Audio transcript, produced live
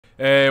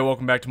Hey,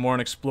 welcome back to more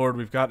Unexplored.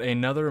 We've got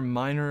another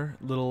minor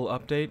little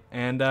update,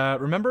 and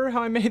remember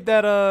how I made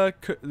that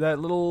that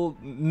little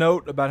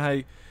note about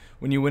how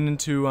when you went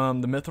into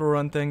the Mithril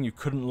Run thing, you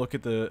couldn't look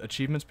at the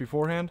achievements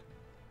beforehand?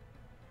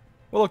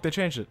 Well, look, they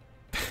changed it.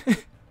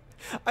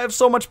 I have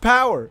so much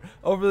power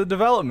over the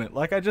development.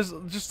 Like,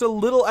 just a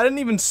little. I didn't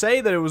even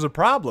say that it was a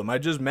problem. I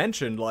just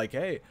mentioned like,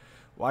 hey,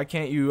 why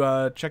can't you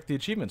check the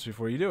achievements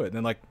before you do it? And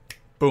then like,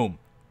 boom,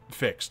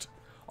 fixed.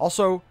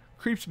 Also,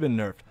 creep's been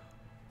nerfed.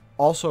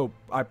 Also,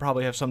 I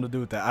probably have something to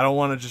do with that. I don't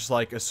want to just,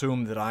 like,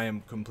 assume that I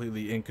am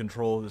completely in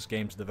control of this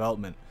game's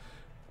development.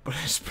 But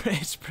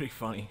it's pretty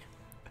funny.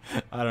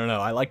 I don't know.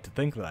 I like to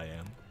think that I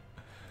am.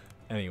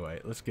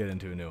 Anyway, let's get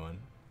into a new one.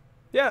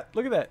 Yeah,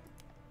 look at that.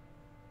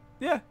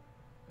 Yeah,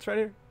 it's right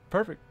here.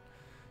 Perfect.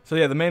 So,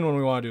 yeah, the main one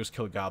we want to do is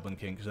kill Goblin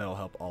King, because that'll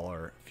help all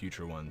our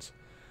future ones.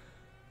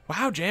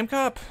 Wow, Jam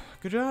Cop.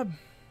 Good job.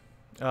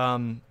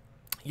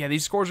 Yeah,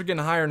 these scores are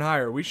getting higher and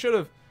higher. We should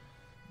have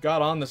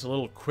got on this a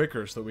little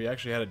quicker so that we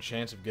actually had a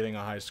chance of getting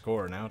a high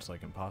score. Now it's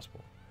like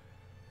impossible.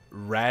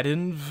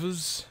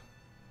 Radinvs.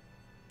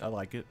 I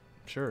like it.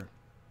 Sure.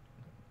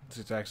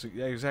 It's actually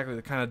exactly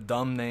the kind of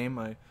dumb name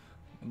I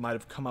might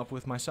have come up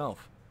with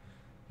myself.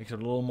 Makes it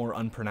a little more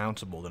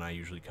unpronounceable than I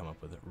usually come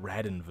up with it.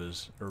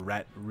 Radinvs or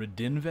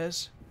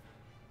Radinves.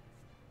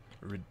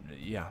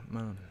 Yeah,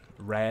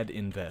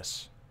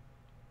 Radinves.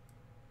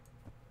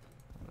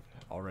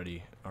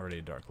 Already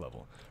a dark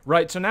level.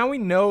 Right, so now we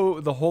know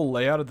the whole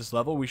layout of this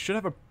level. We should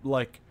have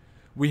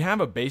we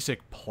have a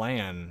basic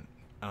plan,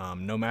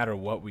 no matter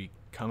what we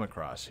come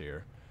across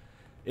here.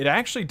 It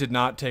actually did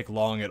not take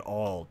long at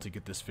all to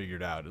get this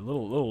figured out. A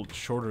little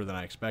shorter than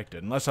I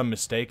expected. Unless I'm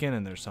mistaken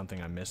and there's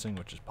something I'm missing,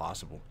 which is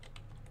possible.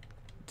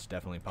 It's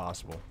definitely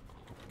possible.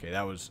 Okay,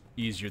 that was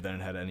easier than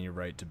it had any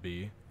right to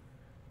be.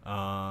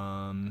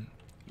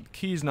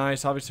 Key's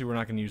nice. Obviously, we're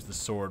not going to use the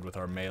sword with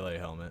our melee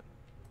helmet.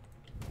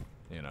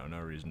 You know, no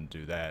reason to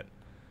do that.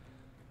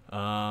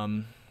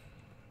 Yeah,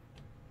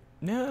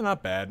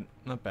 not bad.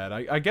 Not bad.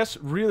 I guess,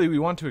 really, we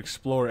want to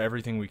explore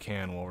everything we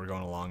can while we're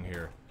going along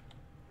here.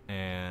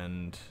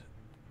 And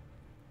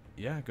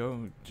yeah,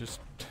 just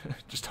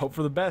hope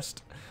for the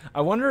best.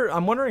 I'm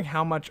wondering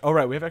how much... Oh,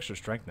 right, we have extra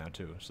strength now,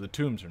 too. So the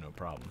tombs are no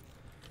problem.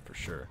 For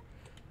sure.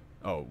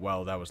 Oh,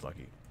 well, that was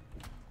lucky.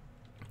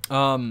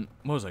 What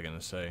was I going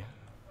to say?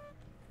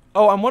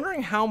 Oh, I'm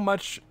wondering how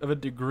much of a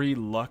degree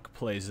luck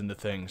plays into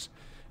things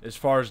as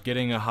far as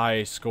getting a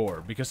high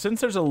score, because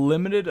since there's a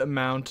limited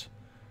amount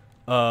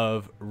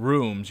of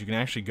rooms you can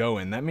actually go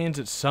in, that means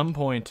at some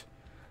point,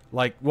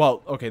 like,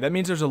 well, okay, that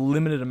means there's a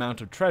limited amount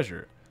of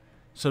treasure.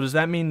 So does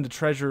that mean the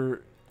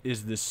treasure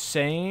is the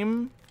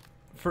same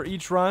for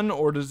each run,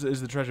 or is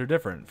the treasure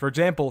different? For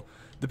example,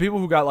 the people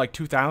who got like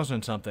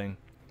 2,000 something,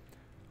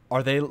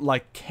 are they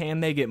like, can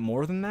they get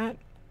more than that?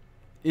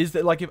 Is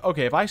that like,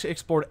 if I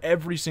explored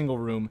every single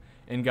room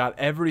and got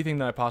everything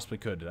that I possibly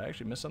could, did I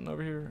actually miss something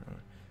over here?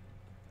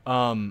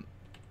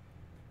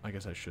 I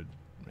guess I should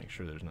make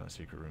sure there's not a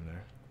secret room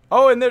there.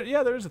 Oh, and there,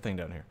 yeah, there is a thing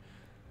down here.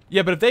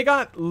 Yeah, but if they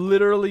got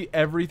literally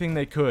everything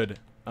they could,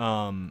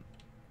 could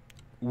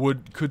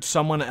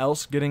someone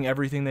else getting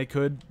everything they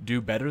could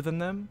do better than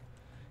them?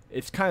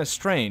 It's kind of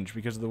strange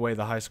because of the way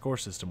the high score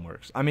system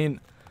works. I mean,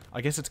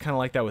 I guess it's kind of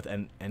like that with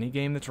any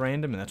game that's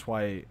random, and that's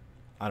why,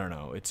 I don't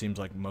know, it seems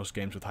like most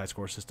games with high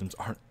score systems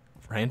aren't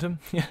random.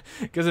 Yeah,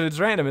 because if it's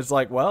random, it's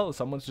like, well,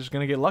 someone's just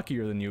going to get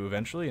luckier than you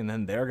eventually, and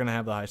then they're going to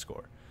have the high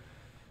score.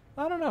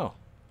 I don't know.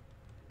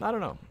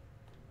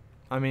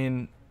 I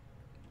mean,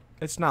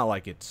 it's not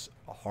like it's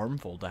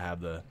harmful to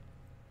have the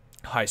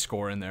high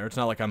score in there. It's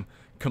not like I'm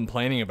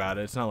complaining about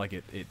it. It's not like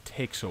it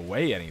takes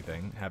away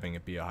anything, having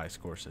it be a high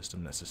score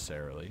system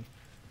necessarily.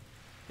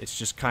 It's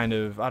just kind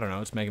of, I don't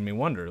know, it's making me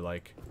wonder,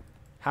 like,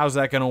 how's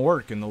that going to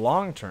work in the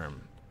long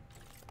term?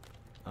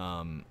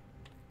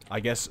 I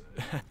guess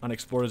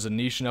Unexplored is a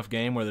niche enough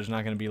game where there's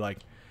not going to be, like,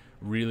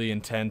 really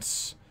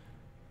intense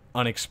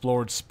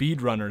unexplored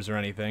speedrunners or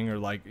anything, or,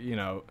 like, you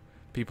know,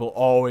 people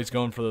always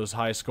going for those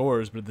high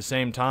scores, but at the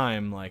same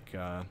time, like,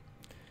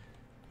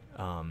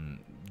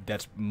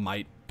 that's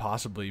might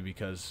possibly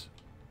because,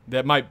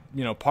 that might,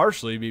 you know,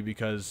 partially be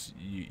because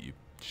you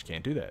just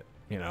can't do that,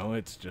 you know,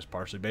 it's just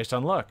partially based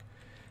on luck.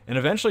 And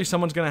eventually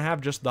someone's going to have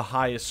just the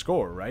highest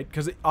score, right?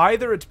 Because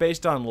either it's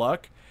based on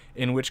luck,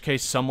 in which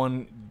case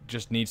someone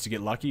just needs to get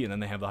lucky and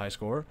then they have the high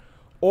score,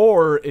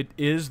 or it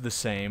is the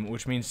same,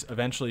 which means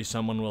eventually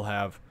someone will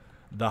have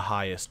the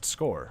highest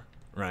score,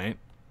 right?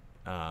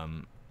 I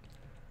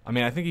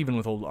mean, I think even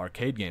with old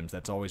arcade games,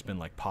 that's always been,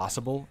 like,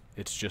 possible.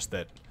 It's just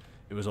that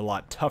it was a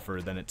lot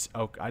tougher than it's...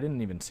 Oh, I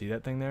didn't even see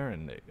that thing there,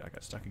 and I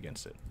got stuck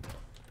against it.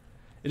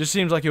 It just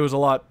seems like it was a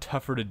lot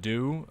tougher to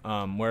do,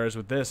 whereas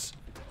with this,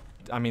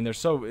 I mean,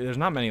 there's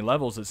not many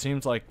levels. It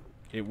seems like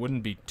it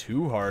wouldn't be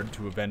too hard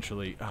to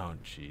eventually... Oh,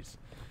 jeez.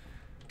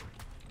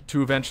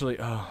 To eventually...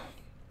 Oh.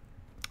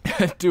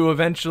 To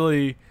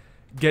eventually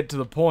get to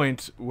the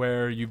point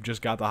where you've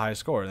just got the high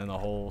score, and then the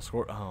whole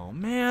score... Oh,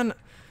 man...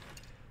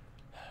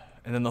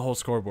 And then the whole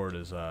scoreboard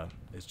is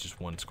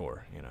just one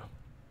score, you know.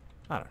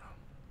 I don't know.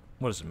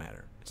 What does it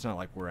matter? It's not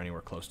like we're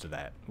anywhere close to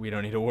that. We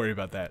don't need to worry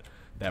about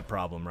that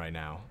problem right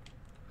now.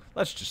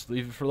 Let's just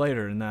leave it for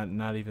later and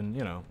not even,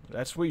 you know,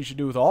 that's what you should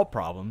do with all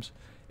problems,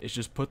 is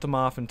just put them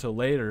off until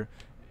later,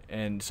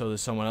 and so that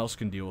someone else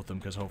can deal with them,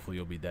 because hopefully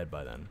you'll be dead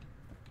by then.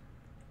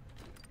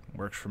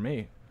 Works for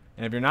me.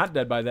 And if you're not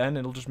dead by then,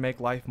 it'll just make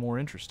life more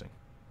interesting.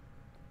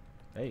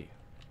 Hey,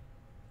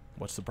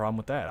 what's the problem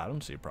with that? I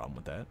don't see a problem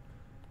with that.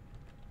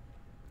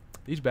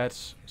 These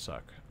bats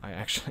suck. I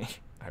actually,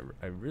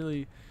 I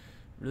really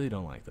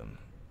don't like them.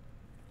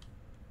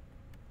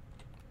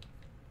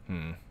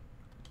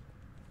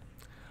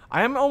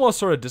 I am almost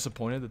sort of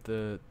disappointed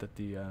that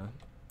the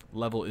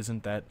level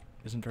isn't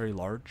very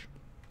large.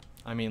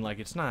 I mean, like,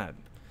 it's not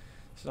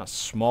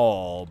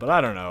small, but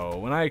I don't know.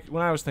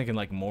 When I was thinking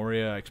like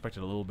Moria, I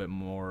expected a little bit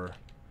more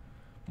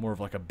of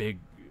like a big,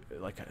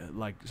 like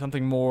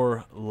something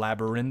more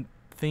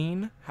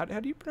labyrinthine. How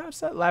do you pronounce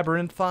that?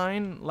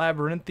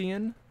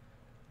 Labyrinthian?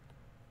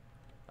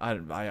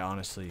 I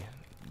honestly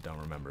don't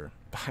remember.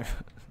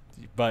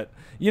 But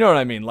you know what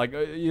I mean, like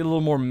a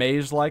little more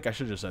maze-like. I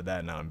should have just said that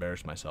and now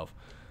embarrassed myself.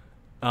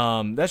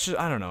 That's just,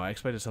 I don't know, I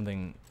expected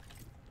something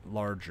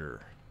larger,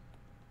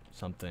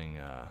 something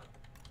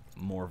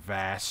more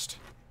vast,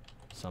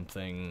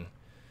 something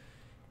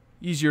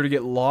easier to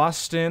get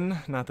lost in.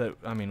 Not that,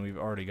 I mean, we've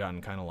already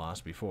gotten kind of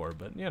lost before,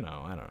 but you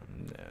know, I don't,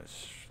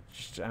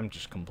 I'm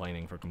just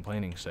complaining for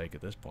complaining's sake at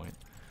this point.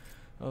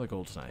 Oh, the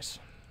gold's nice.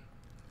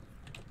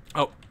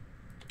 Oh,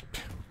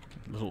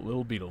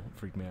 little beetle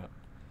freaked me out.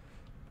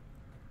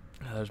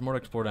 There's more to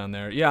explore down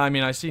there. Yeah, I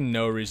mean, I see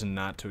no reason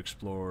not to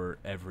explore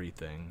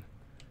everything.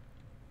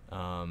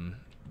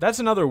 That's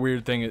another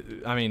weird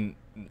thing. I mean,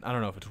 I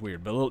don't know if it's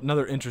weird, but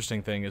another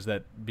interesting thing is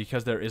that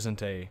because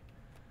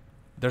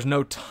there's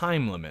no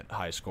time limit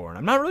high score, and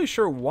I'm not really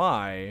sure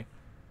why.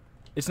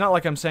 It's not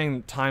like I'm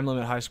saying time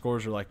limit high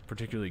scores are like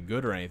particularly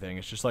good or anything.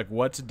 It's just like,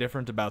 what's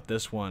different about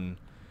this one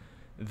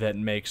that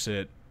makes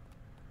it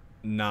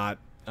not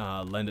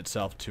lend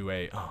itself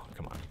to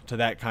to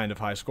that kind of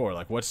high score?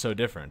 Like, what's so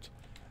different?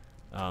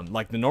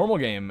 Like the normal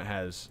game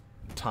has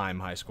time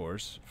high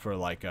scores for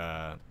like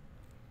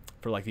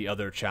the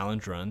other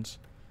challenge runs.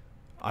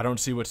 I don't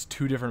see what's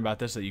too different about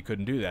this that you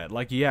couldn't do that.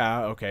 Like,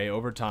 yeah, okay,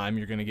 over time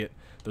you're gonna get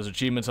those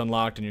achievements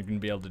unlocked and you're gonna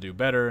be able to do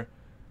better.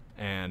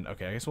 And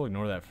okay, I guess we'll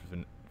ignore that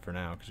for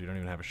now because we don't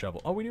even have a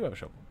shovel. Oh, we do have a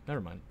shovel. Never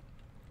mind.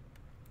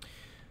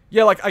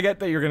 Yeah, like I get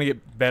that you're gonna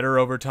get better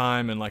over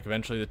time, and like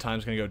eventually the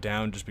time's gonna go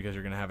down just because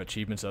you're gonna have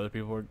achievements other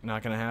people are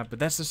not gonna have. But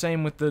that's the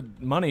same with the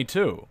money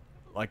too.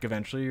 Like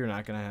eventually you're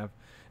not gonna have.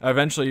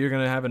 Eventually, you're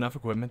going to have enough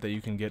equipment that you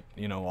can get,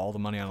 you know, all the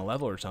money on a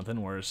level or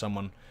something, whereas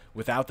someone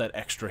without that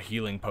extra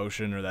healing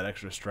potion or that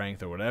extra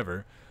strength or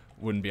whatever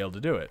wouldn't be able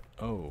to do it.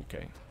 Oh,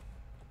 okay.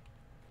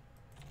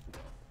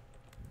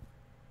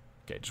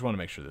 Okay, just want to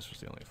make sure this was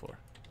the only floor.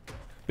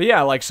 But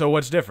yeah, like, so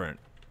what's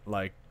different?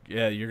 Like,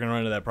 yeah, you're going to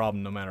run into that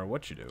problem no matter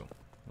what you do.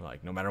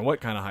 Like, no matter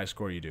what kind of high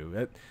score you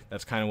do.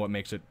 That's kind of what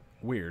makes it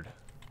weird.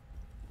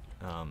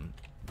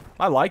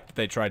 I like that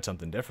they tried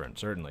something different,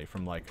 certainly,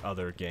 from, like,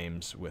 other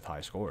games with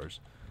high scores.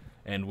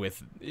 And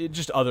with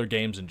just other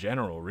games in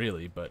general,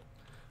 really, but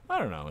I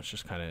don't know. It's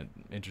just kind of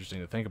interesting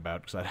to think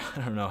about because I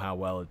don't know how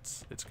well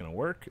it's going to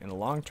work in the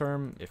long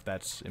term. If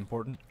that's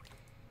important,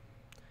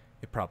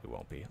 it probably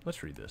won't be.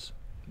 Let's read this.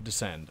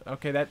 Descend.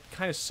 Okay, that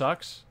kind of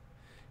sucks.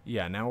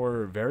 Yeah, now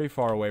we're very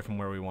far away from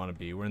where we want to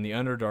be. We're in the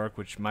Underdark,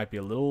 which might be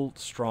a little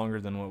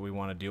stronger than what we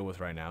want to deal with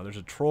right now. There's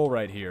a troll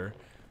right here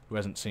who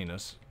hasn't seen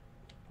us,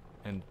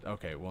 and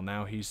okay, well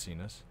now he's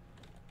seen us.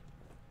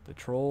 The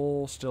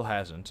troll still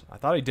hasn't. I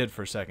thought he did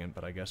for a second,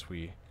 but I guess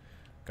we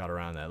got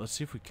around that. Let's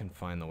see if we can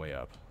find the way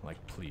up.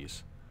 Like,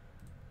 please.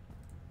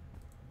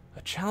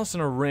 A chalice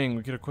and a ring.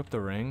 We could equip the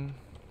ring.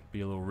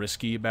 Be a little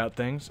risky about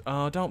things.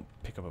 Oh, don't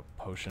pick up a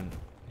potion.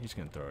 He's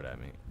going to throw it at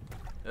me.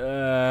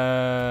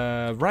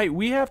 Right,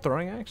 we have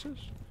throwing axes.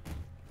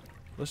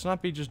 Let's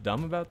not be just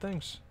dumb about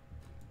things.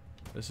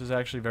 This is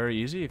actually very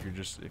easy if you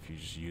just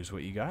use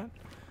what you got.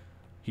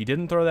 He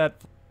didn't throw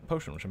that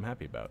potion, which I'm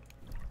happy about.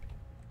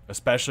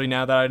 Especially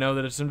now that I know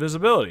that it's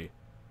invisibility.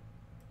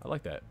 I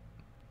like that.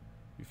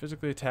 You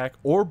physically attack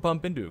or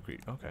bump into a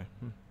creature. Okay.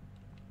 No,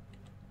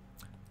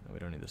 we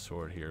don't need the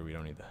sword here. We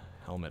don't need the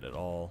helmet at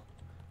all.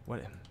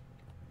 What?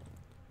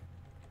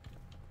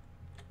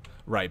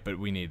 Right, but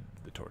we need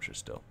the torches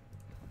still.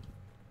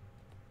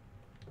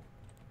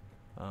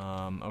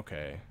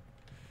 Okay.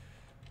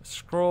 A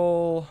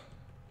scroll.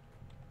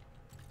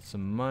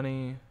 Some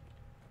money.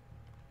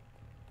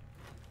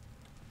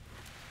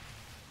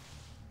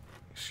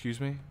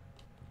 Excuse me?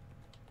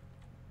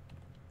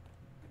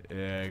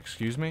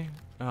 Excuse me?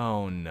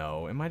 Oh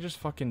no, am I just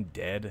fucking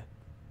dead?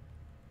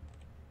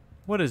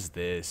 What is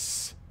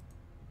this?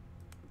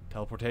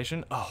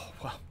 Teleportation? Oh,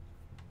 well.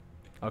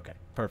 Okay,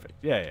 perfect.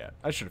 Yeah,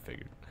 I should have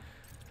figured.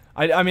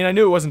 I mean, I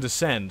knew it wasn't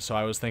descend, so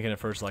I was thinking at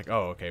first like,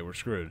 oh, okay, we're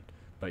screwed.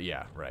 But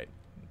yeah, right.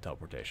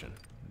 Teleportation.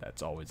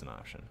 That's always an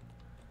option.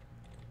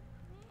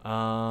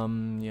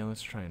 Yeah,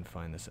 let's try and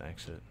find this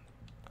exit.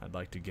 I'd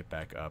like to get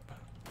back up.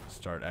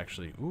 Start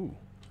actually,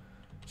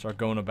 start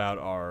going about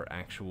our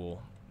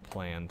actual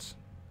plans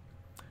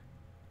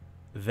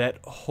That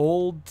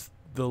holds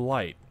the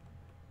light.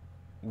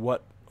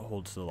 What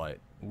holds the light?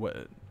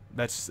 What?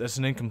 That's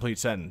an incomplete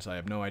sentence. I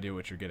have no idea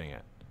what you're getting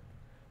at.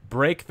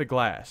 Break the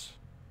glass.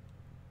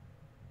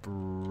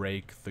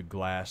 Break the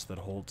glass that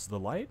holds the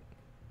light?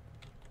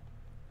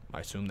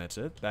 I assume that's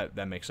it.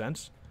 That makes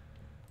sense.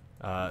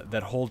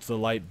 That holds the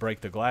light,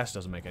 break the glass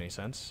doesn't make any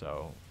sense,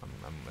 so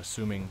I'm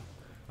assuming...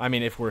 I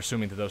mean, if we're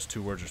assuming that those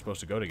two words are supposed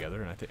to go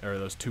together, and I think, or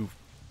those two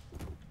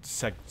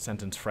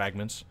sentence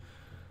fragments,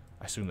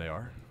 I assume they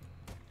are.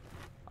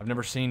 I've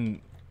never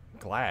seen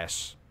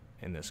glass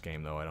in this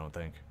game, though, I don't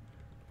think.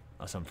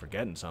 Unless I'm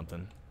forgetting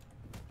something.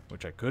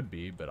 Which I could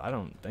be, but I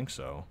don't think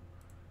so.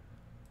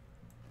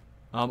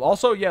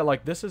 Also, yeah,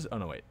 like, this is... Oh,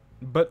 no, wait.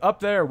 But up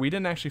there, we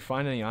didn't actually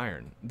find any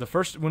iron.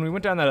 When we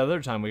went down that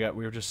other time, we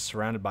were just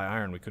surrounded by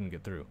iron. We couldn't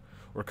get through.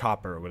 Or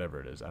copper, or whatever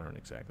it is. I don't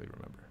exactly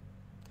remember.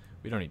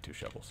 We don't need 2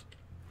 shovels.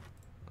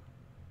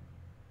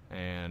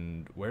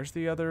 And where's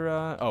the other,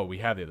 oh, we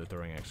have the other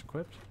throwing axe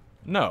equipped.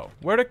 No.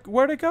 Where'd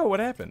it go? What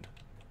happened?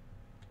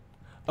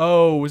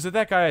 Oh, was it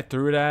that guy I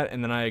threw it at,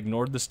 and then I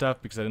ignored the stuff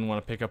because I didn't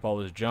want to pick up all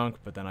this junk,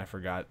 but then I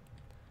forgot.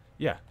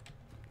 Yeah.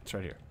 It's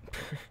right here.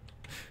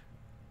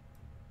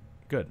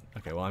 Good.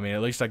 Okay, well, I mean,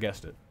 at least I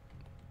guessed it.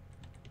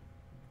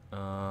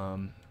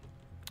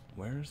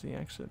 Where's the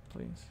exit,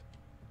 please?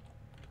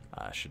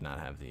 I should not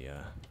have the,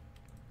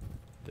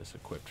 this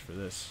equipped for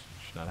this.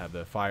 Should not have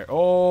the fire.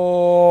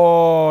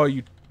 Oh,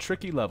 you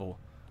tricky level.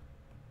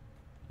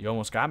 You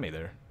almost got me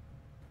there.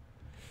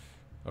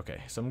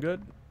 Okay, some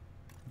good.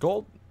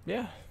 Gold?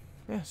 Yeah.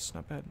 Yeah, it's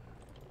not bad.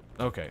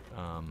 Okay,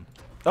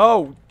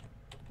 oh!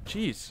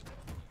 Jeez.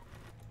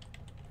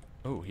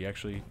 Oh,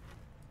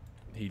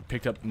 he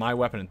picked up my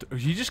weapon and... Did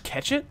he just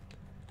catch it?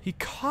 He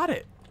caught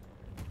it.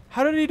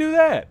 How did he do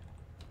that?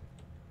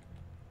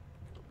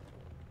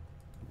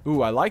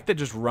 Ooh, I like that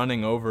just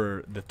running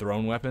over the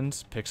thrown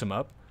weapons picks him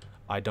up.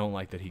 I don't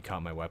like that he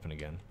caught my weapon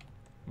again.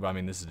 Well, I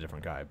mean, this is a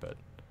different guy, but...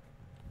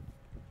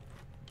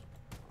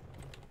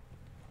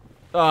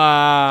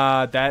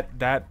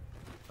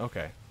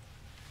 Okay.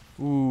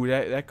 Ooh,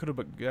 that could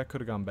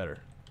have gone better.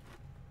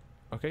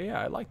 Okay,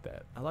 yeah, I like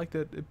that. I like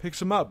that it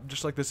picks him up,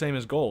 just like the same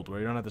as gold, where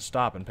you don't have to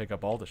stop and pick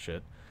up all the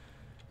shit.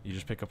 You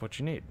just pick up what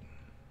you need.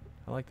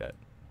 I like that.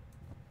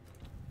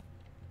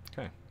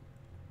 Okay.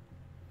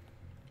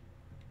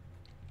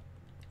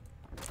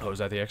 Oh, is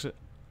that the exit?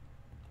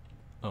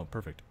 Oh,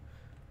 perfect.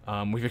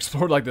 We've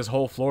explored, like, this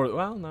whole floor.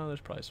 Well, no, there's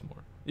probably some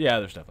more. Yeah,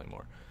 there's definitely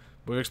more.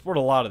 But we've explored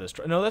a lot of this.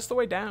 No, that's the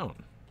way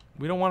down.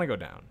 We don't want to go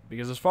down.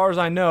 Because as far as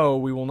I know,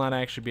 we will not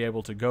actually be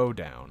able to go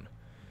down.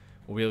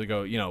 We'll be able to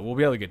go, you know, we'll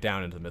be able to get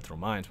down into the Mithril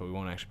Mines, but we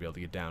won't actually be able to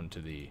get down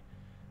to the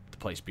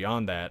place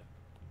beyond that.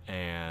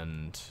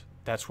 And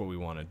that's what we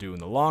want to do in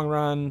the long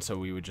run. So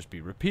we would just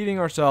be repeating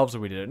ourselves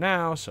if we did it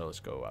now. So let's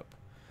go up.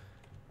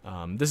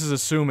 This is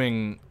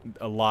assuming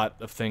a lot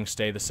of things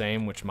stay the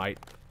same, which might...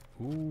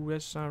 Ooh,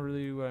 that's not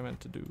really what I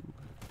meant to do.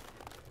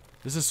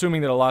 This is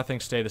assuming that a lot of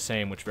things stay the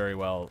same, which very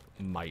well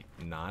might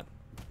not.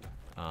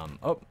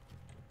 Oh.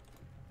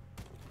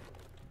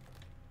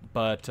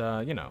 But,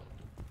 you know.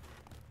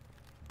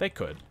 They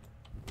could.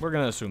 We're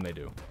gonna assume they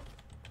do.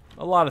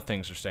 A lot of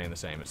things are staying the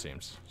same, it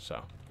seems.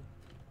 So,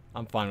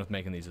 I'm fine with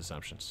making these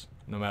assumptions.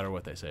 No matter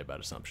what they say about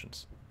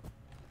assumptions.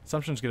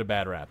 Assumptions get a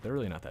bad rap. They're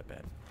really not that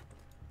bad.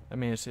 I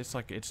mean, it's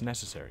like, it's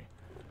necessary.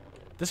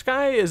 This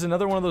guy is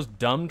another one of those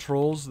dumb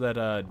trolls that,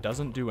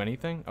 doesn't do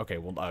anything. Okay,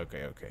 well,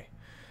 okay.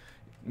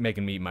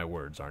 Making me eat my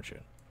words, aren't you?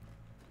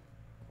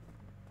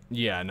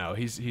 Yeah, no,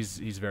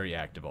 he's very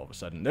active all of a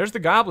sudden. There's the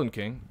Goblin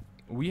King.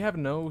 We have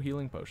no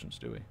healing potions,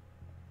 do we?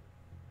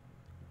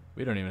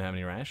 We don't even have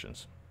any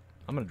rations.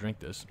 I'm gonna drink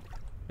this.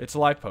 It's a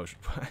life potion.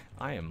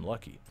 I am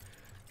lucky.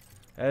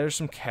 There's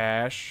some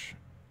cash.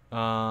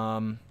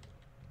 If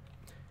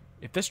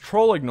this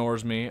troll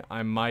ignores me,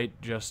 I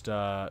might just,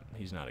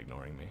 he's not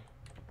ignoring me.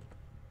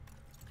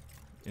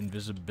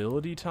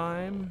 Invisibility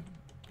time?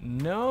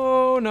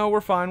 No, we're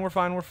fine.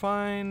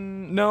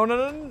 No.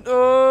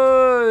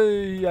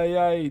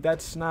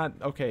 That's not,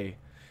 okay.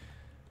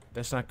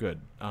 That's not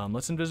good.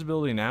 Let's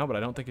invisibility now, but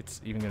I don't think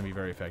it's even going to be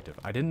very effective.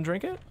 I didn't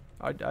drink it?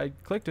 I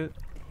clicked it.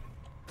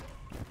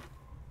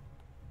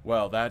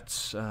 Well,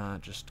 that's,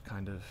 just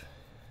kind of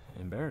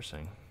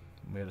embarrassing.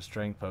 We had a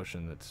strength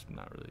potion that's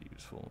not really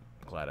useful.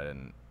 Glad I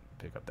didn't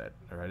pick up that,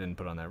 or I didn't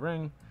put on that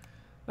ring.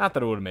 Not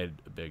that it would have made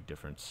a big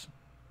difference.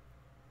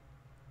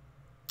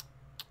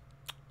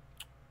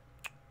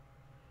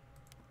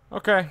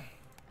 Okay.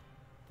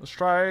 Let's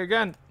try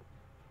again.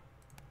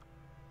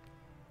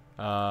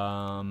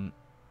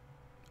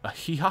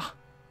 Hee-ha.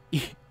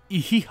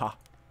 Hee-ha.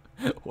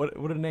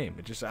 What a name.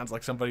 It just sounds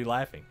like somebody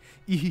laughing.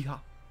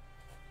 Hee-ha.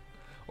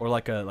 Or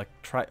like there's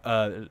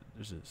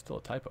still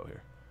a typo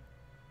here.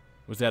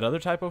 Was that other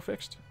typo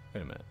fixed?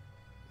 Wait a minute.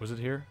 Was it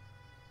here?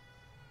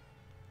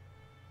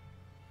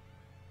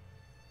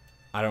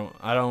 I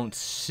don't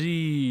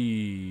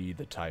see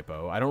the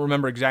typo. I don't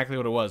remember exactly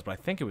what it was, but I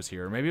think it was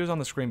here. Maybe it was on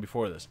the screen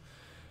before this.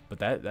 But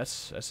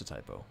that's a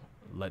typo.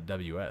 Let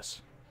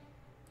WS.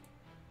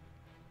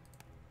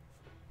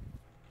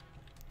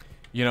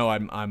 You know,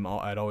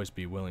 I'd always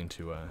be willing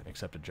to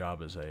accept a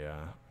job as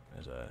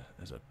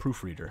a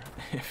proofreader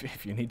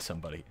if you need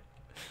somebody.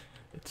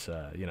 It's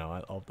you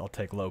know, I'll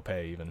take low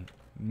pay, even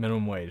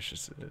minimum wage.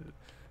 Just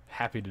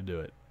happy to do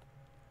it.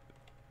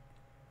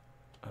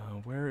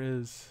 Where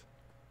is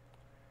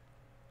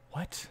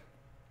what?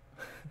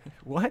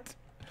 What?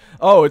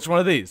 Oh, it's one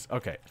of these.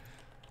 Okay,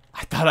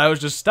 I thought I was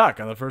just stuck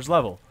on the first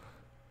level.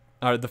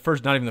 Or the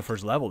first, not even the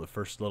first level, the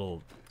first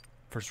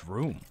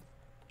room.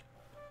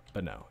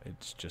 But no,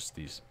 it's just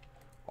these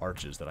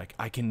arches that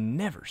I can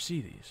never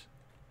see these.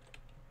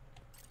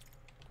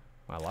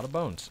 Wow, a lot of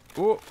bones.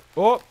 Oh,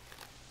 oh!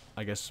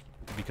 I guess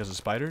because of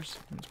spiders?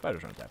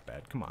 Spiders aren't that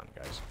bad. Come on,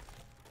 guys.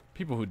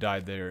 People who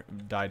died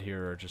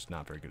here are just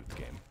not very good at the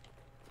game.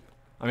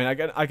 I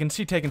mean, I can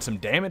see taking some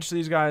damage to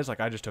these guys. Like,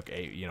 I just took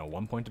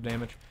 1 point of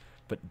damage.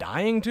 But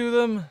dying to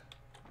them?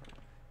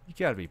 You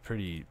gotta be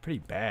pretty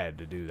bad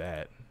to do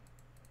that.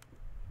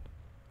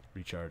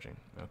 Recharging.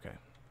 Okay.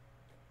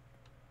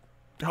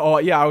 Oh,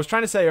 yeah, I was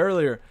trying to say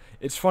earlier,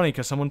 it's funny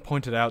because someone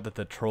pointed out that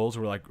the trolls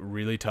were, like,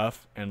 really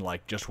tough, and,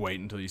 like, just wait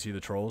until you see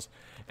the trolls.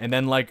 And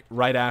then, like,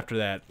 right after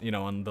that, you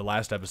know, on the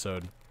last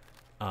episode,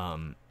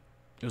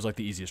 it was, like,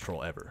 the easiest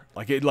troll ever.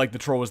 Like, the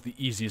troll was the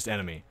easiest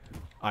enemy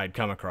I'd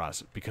come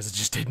across, because it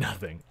just did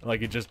nothing.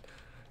 Like, it just,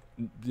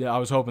 yeah, I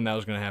was hoping that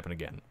was going to happen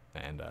again.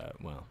 And,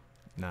 well,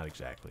 not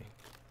exactly.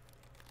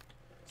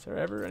 Is there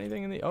ever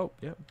anything in the, oh,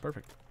 yeah,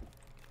 perfect.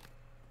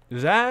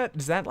 Is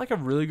that like a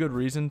really good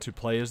reason to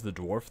play as the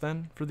dwarf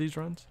then for these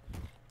runs?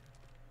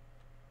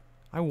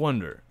 I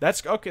wonder.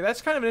 That's okay.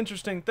 That's kind of an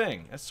interesting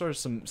thing. That's sort of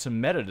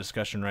some meta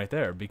discussion right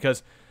there,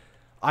 because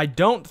I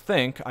don't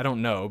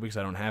know because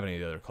I don't have any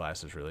of the other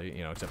classes really,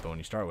 you know, except the one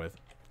you start with.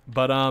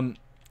 But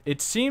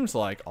it seems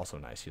like also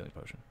nice healing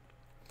potion.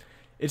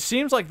 It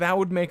seems like that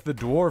would make the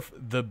dwarf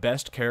the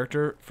best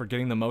character for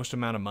getting the most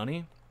amount of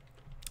money,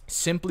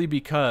 simply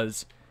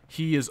because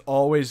he is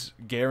always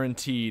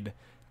guaranteed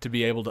to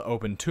be able to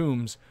open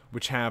tombs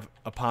which have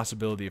a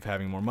possibility of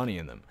having more money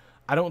in them.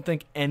 I don't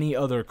think any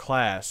other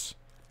class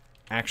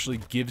actually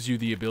gives you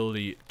the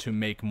ability to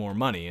make more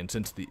money, and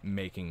since the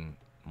making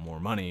more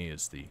money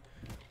is the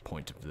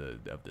point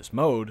of this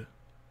mode,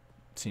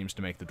 it seems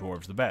to make the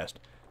dwarves the best.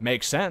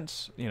 Makes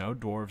sense, you know,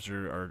 dwarves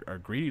are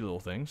greedy little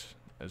things,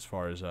 as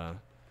far as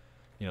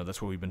you know,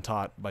 that's what we've been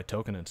taught by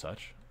Token and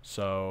such.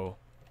 So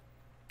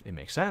it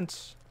makes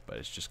sense, but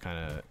it's just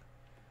kind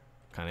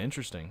of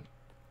interesting.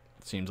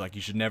 It seems like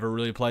you should never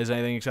really play as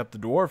anything except the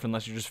dwarf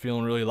unless you're just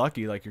feeling really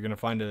lucky, like you're gonna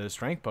find a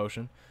strength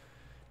potion,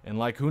 and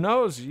like who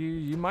knows,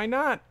 you might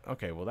not.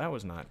 Okay, well that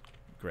was not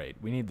great.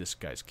 We need this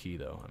guy's key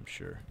though, I'm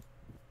sure.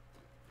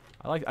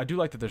 I do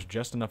like that there's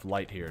just enough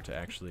light here to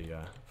actually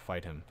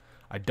fight him.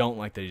 I don't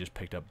like that he just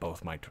picked up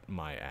both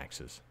my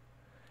axes,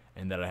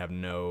 and that I have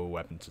no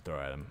weapons to throw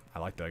at him. I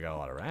like that I got a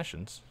lot of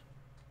rations.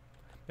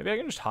 Maybe I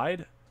can just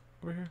hide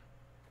over here.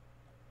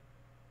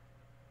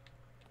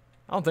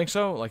 I don't think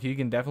so. Like, he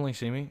can definitely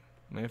see me.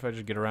 Maybe if I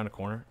just get around a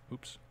corner.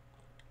 Oops.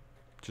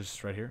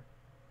 Just right here.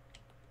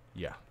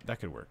 Yeah, that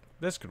could work.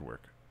 This could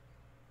work.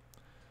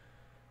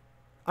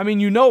 I mean,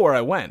 you know where I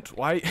went.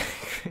 Why?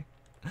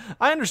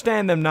 I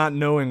understand them not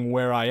knowing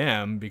where I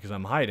am because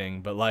I'm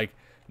hiding, but, like,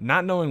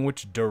 not knowing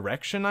which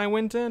direction I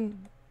went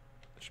in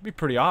should be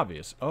pretty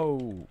obvious.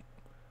 Oh.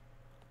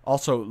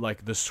 Also,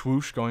 like, the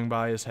swoosh going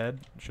by his head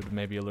should have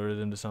maybe alerted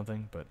him to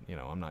something, but, you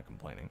know, I'm not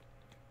complaining.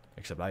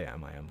 Except I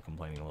am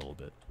complaining a little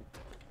bit.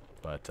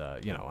 But,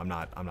 you know, I'm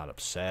not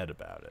upset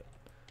about it.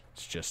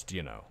 It's just,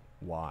 you know,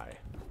 why?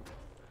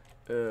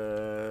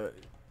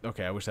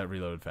 Okay, I wish that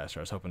reloaded faster.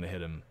 I was hoping to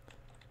hit him,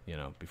 you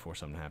know, before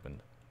something happened.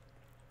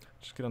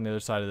 Just get on the other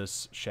side of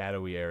this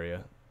shadowy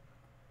area.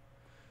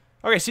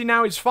 Okay, see,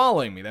 now he's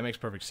following me. That makes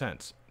perfect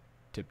sense.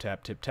 Tip,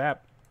 tap, tip,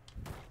 tap.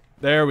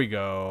 There we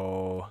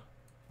go.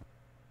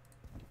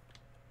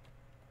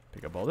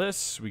 Pick up all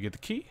this. We get the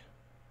key.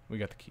 We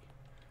got the key.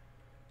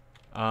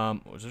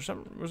 Was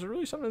there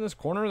really something in this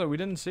corner that we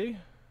didn't see?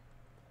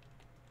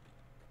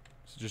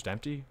 Is it just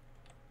empty?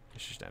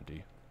 It's just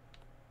empty.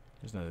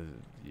 There's no,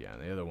 yeah,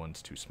 the other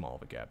one's too small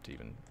of a gap to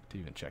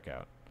even check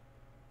out.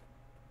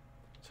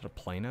 Is it a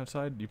plane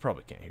outside? You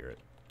probably can't hear it.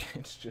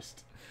 It's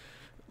just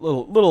a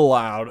little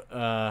loud.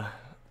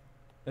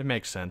 It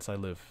makes sense. I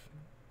live,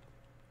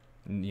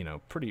 you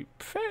know,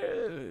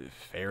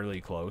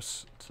 fairly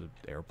close to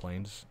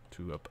airplanes.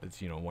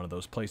 It's, you know, one of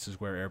those places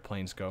where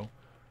airplanes go.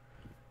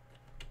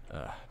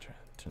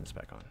 Turn this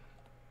back on.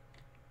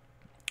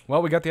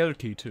 Well, we got the other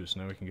key too, so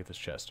now we can get this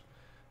chest.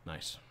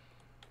 Nice.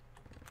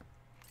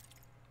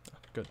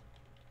 Good.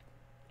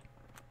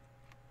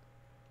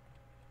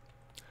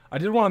 I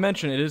did want to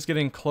mention it is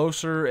getting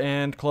closer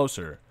and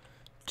closer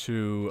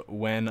to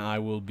when I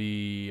will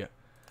be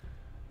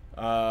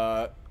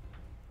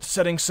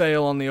setting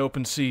sail on the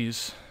open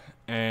seas,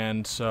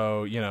 and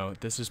so, you know,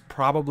 this is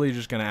probably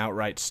just going to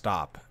outright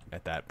stop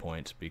at that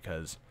point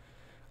because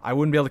I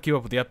wouldn't be able to keep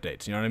up with the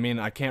updates, you know what I mean?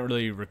 I can't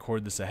really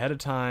record this ahead of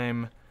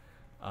time,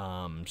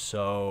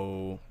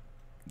 so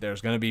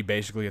there's going to be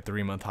basically a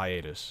 3-month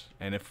hiatus.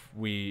 And if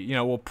we, you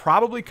know, we'll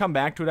probably come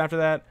back to it after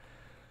that.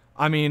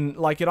 I mean,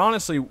 like, it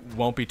honestly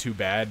won't be too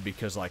bad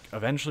because, like,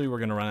 eventually we're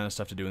going to run out of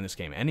stuff to do in this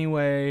game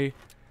anyway.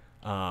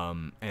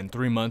 And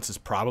 3 months is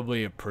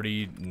probably a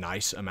pretty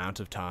nice amount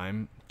of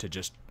time to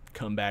just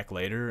come back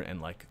later.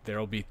 And, like,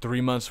 there'll be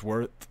 3 months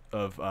worth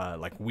of,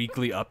 like,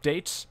 weekly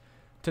updates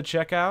to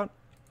check out.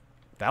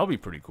 That'll be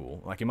pretty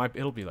cool. Like,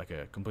 it'll be, like,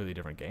 a completely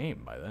different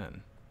game by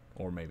then.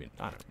 Or maybe,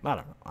 I don't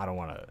know. I don't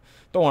want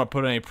to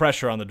put any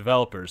pressure on the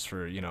developers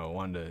for, you know,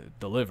 wanting to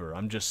deliver.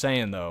 I'm just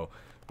saying, though,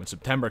 when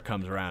September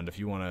comes around, if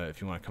you want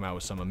to come out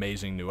with some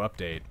amazing new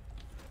update,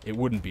 it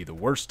wouldn't be the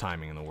worst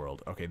timing in the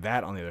world. Okay,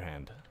 that, on the other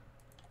hand,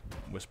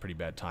 was pretty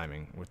bad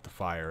timing with the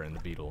fire and the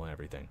beetle and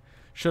everything.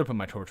 Should have put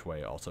my torch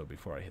away also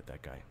before I hit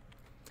that guy.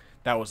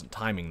 That wasn't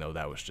timing, though.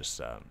 That was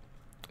just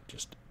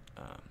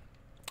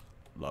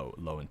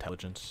low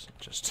intelligence.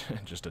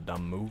 Just a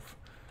dumb move.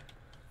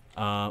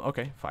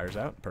 Okay, fire's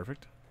out.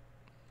 Perfect.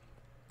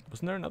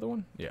 Wasn't there another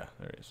one? Yeah,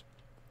 there he is.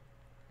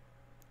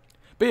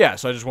 But yeah,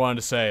 so I just wanted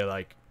to say,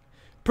 like,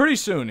 pretty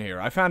soon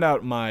here. I found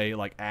out my,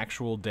 like,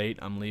 actual date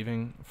I'm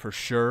leaving for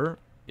sure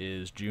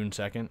is June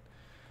 2nd.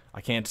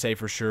 I can't say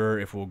for sure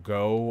if we'll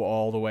go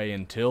all the way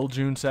until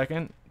June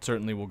 2nd.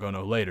 Certainly we'll go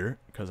no later,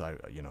 because I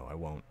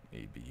won't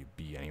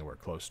be anywhere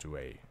close to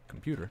a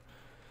computer.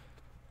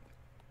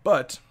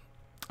 But,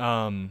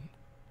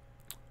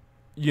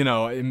 you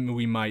know,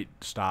 we might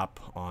stop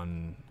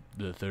on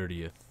the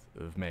 30th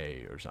of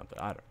May or something.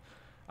 I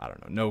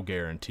don't know. No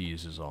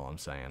guarantees is all I'm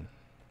saying.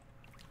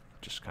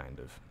 Just kind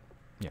of,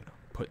 you know,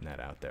 putting that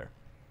out there.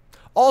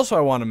 Also,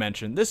 I want to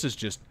mention, this is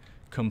just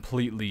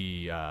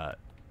completely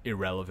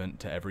irrelevant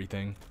to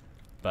everything,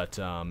 but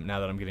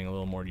now that I'm getting a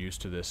little more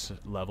used to this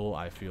level,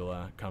 I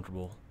feel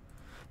comfortable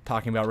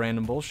talking about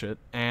random bullshit.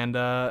 And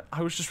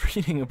I was just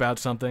reading about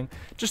something.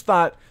 Just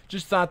thought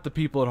the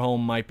people at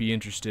home might be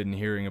interested in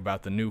hearing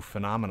about the new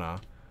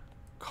phenomena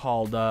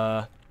called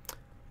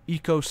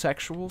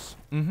ecosexuals.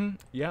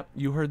 Yep,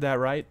 you heard that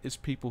right. It's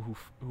people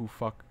who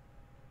fuck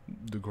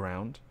the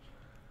ground.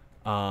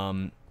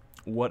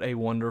 What a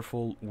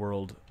wonderful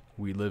world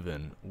we live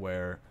in,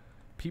 where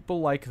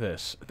people like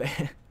this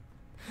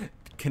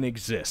can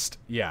exist.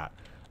 Yeah.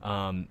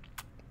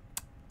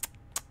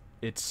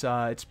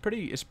 It's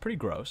pretty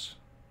gross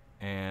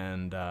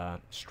and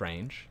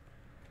strange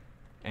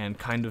and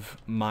kind of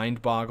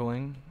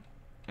mind-boggling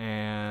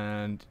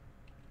and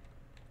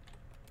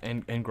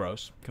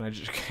gross. Can I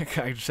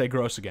just say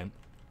gross again?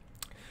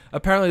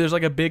 Apparently there's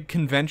like a big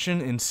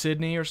convention in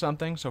Sydney or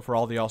something, so for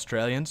all the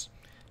Australians,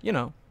 you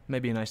know,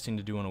 maybe a nice thing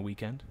to do on a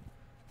weekend.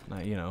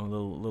 You know, a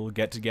little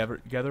get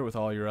together with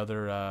all your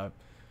other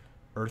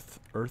Earth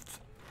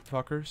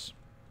fuckers.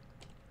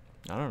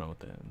 I don't know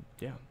what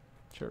yeah,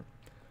 sure.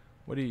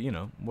 What do you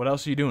know? What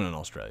else are you doing in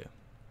Australia?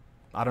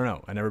 I don't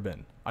know. I've never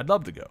been. I'd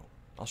love to go.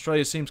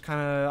 Australia seems kind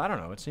of, I don't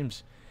know. It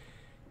seems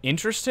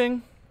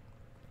interesting.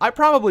 I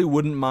probably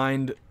wouldn't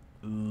mind.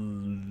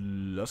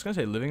 I was gonna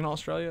say living in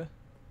Australia,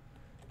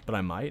 but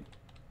I might.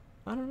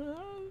 I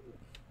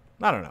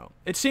don't know.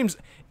 It seems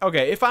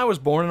okay. If I was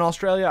born in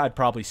Australia, I'd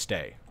probably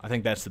stay. I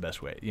think that's the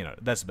best way. You know,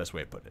 that's the best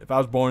way to put it. If I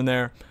was born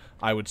there,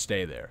 I would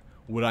stay there.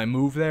 Would I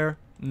move there?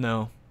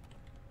 No,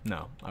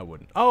 I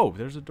wouldn't. Oh,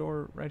 there's a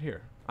door right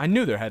here. I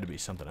knew there had to be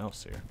something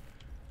else here.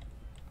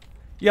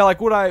 Yeah,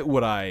 like would I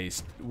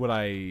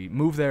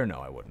move there? No,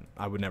 I wouldn't.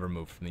 I would never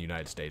move from the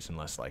United States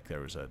unless like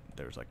there was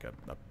like a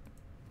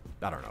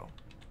I don't know.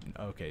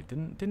 Okay,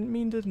 didn't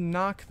mean to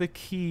knock the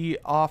key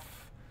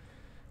off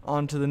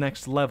onto the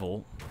next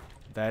level.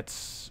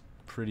 That's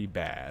pretty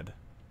bad.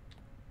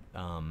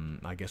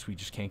 I guess we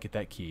just can't get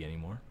that key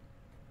anymore.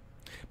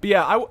 But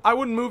yeah, I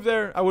wouldn't move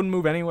there. I wouldn't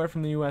move anywhere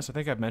from the U.S. I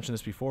think I've mentioned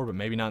this before, but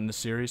maybe not in this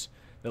series.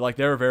 That like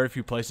there are very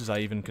few places I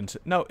even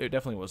consider. No, it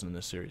definitely wasn't in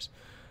this series.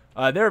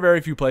 There are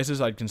very few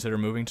places I'd consider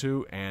moving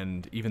to,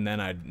 and even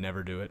then I'd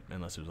never do it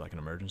unless it was like an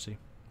emergency.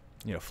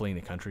 You know, fleeing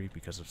the country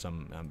because of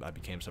some I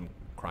became some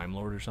crime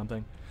lord or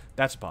something.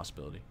 That's a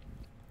possibility.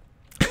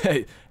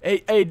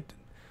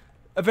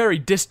 a very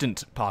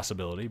distant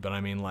possibility, but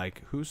I mean,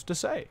 like, who's to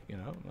say? You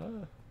know,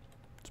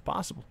 it's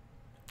possible.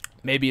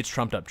 Maybe it's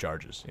trumped up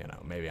charges. You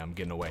know, maybe I'm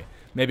getting away.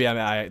 Maybe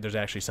there's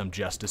actually some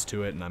justice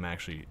to it, and I'm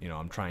actually, you know,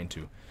 I'm trying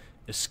to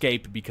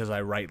escape because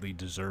I rightly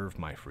deserve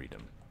my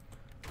freedom.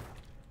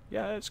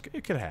 Yeah,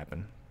 it could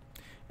happen.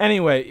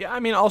 Anyway, yeah, I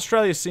mean,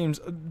 Australia seems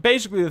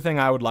basically the thing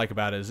I would like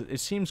about it is it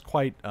seems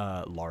quite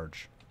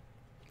large.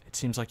 It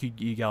seems like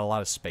you got a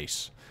lot of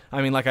space.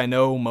 I mean, like I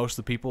know most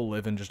of the people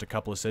live in just a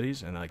couple of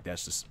cities, and like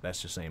that's just the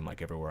same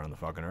like everywhere on the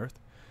fucking earth.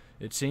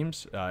 It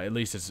seems, at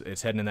least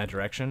it's heading in that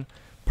direction.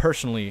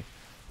 Personally,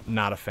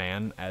 not a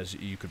fan, as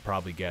you could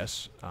probably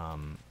guess,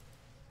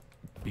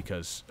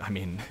 because I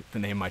mean the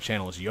name of my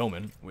channel is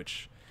Yeoman,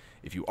 which,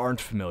 if you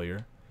aren't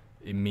familiar,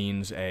 it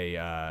means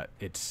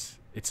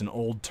it's an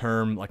old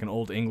term, like an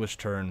old English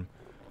term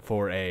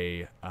for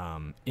a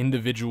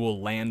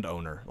individual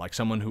landowner, like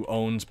someone who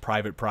owns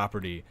private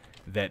property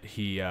that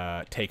he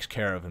takes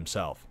care of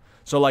himself.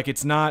 So like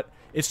it's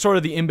sort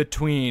of the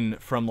in-between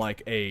from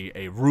like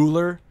a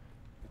ruler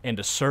and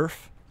a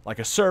serf. Like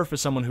a serf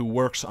is someone who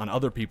works on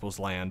other people's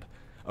land.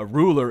 A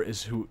ruler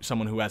is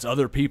someone who has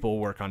other people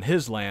work on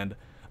his land.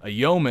 A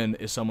yeoman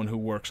is someone who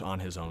works on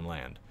his own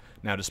land.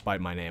 Now,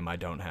 despite my name, I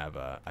don't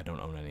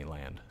own any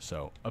land,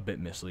 so a bit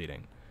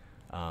misleading.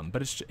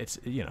 But it's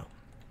you know,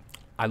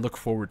 I look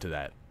forward to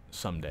that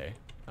someday.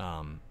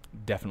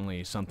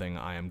 Definitely something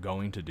I am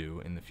going to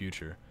do in the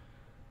future.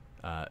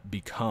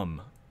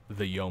 Become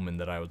the yeoman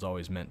that I was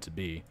always meant to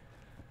be.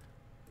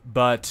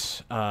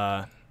 But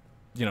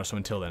you know, so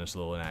until then it's a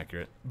little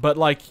inaccurate. But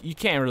like, you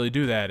can't really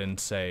do that in,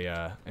 say,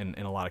 in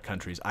a lot of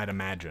countries, I'd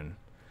imagine.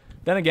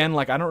 Then again,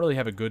 like, I don't really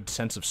have a good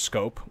sense of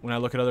scope when I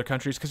look at other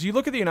countries, because you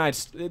look at the United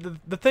States.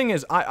 The thing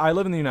is, I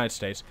live in the United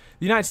States.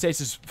 The United States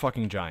is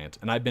fucking giant,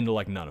 and I've been to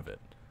like none of it.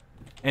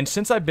 And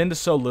since I've been to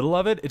so little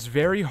of it, it's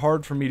very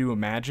hard for me to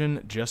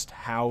imagine just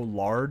how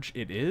large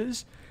it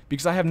is,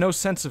 because I have no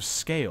sense of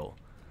scale.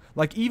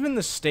 Like, even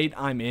the state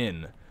I'm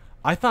in,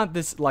 I thought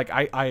this, like,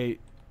 I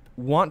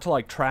want to,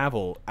 like,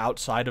 travel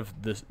outside of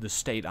the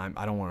state I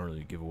don't want to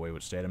really give away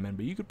what state I'm in,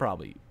 but you could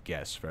probably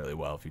guess fairly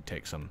well if you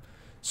take some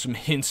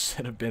hints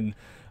that have been,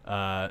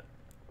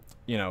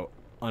 you know,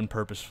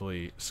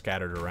 unpurposefully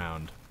scattered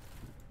around.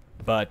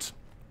 But,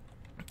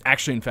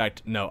 actually, in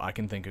fact, no, I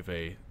can think of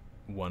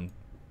one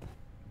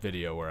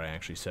video where I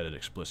actually said it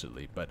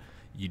explicitly, but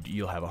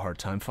you'll have a hard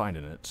time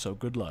finding it, so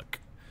good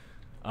luck.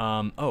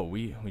 Oh,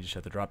 we just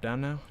have to drop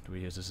down now?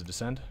 Is this a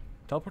descend?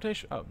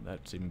 Teleportation? Oh,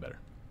 that's even better.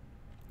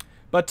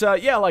 But,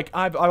 yeah, like,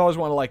 I've always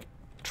wanted to, like,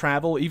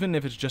 travel, even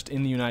if it's just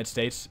in the United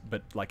States,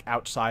 but, like,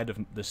 outside of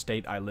the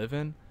state I live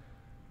in.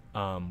 We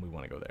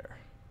want to go there.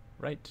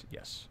 Right?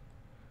 Yes.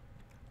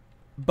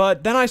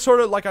 But then I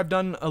sort of, like, I've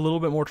done a little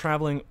bit more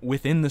traveling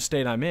within the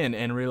state I'm in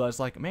and realized,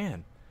 like,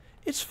 man,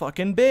 it's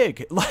fucking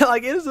big.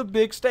 Like, it is a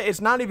big state.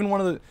 It's not even one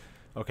of the...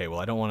 Okay, well,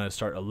 I don't want to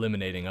start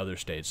eliminating other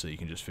states so you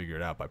can just figure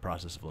it out by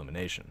process of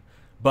elimination.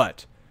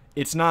 But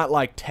it's not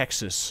like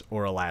Texas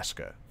or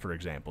Alaska, for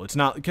example. It's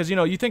not... Because, you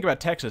know, you think about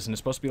Texas, and it's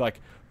supposed to be,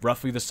 like,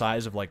 roughly the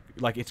size of, like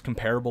it's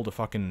comparable to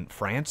fucking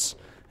France.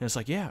 And it's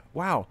like, yeah,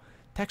 wow,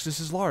 Texas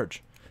is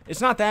large. It's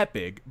not that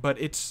big, but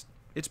it's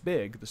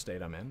big, the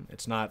state I'm in.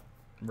 It's not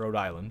Rhode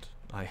Island.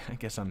 I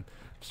guess I'm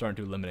starting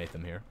to eliminate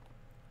them here.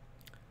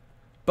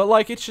 But,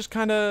 like, it's just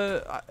kind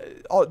of...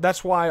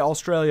 that's why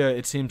Australia,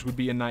 it seems, would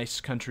be a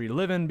nice country to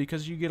live in,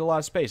 because you get a lot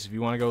of space. If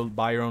you want to go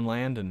buy your own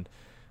land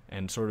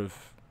and sort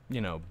of, you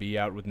know, be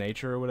out with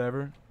nature or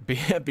whatever, be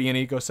an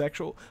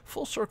ecosexual,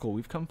 full circle.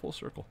 We've come full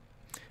circle.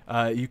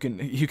 You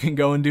can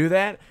go and do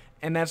that,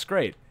 and that's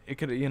great. It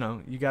could, you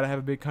know, you got to have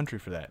a big country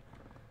for that.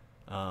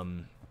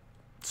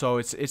 So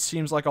it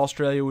seems like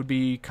Australia would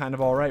be kind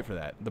of all right for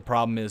that. The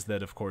problem is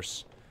that, of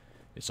course,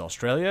 it's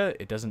Australia.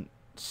 It doesn't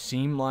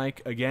seem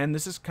like, again,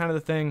 this is kind of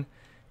the thing,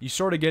 you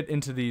sort of get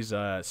into these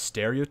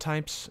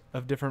stereotypes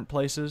of different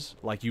places.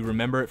 Like, you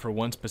remember it for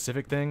one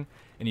specific thing,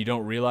 and you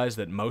don't realize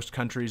that most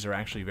countries are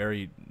actually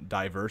very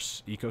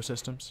diverse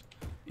ecosystems.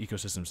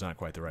 Ecosystem's not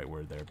quite the right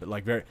word there, but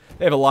like they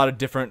have a lot of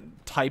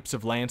different types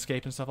of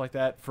landscape and stuff like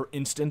that. For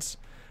instance,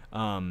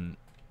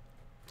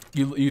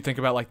 you think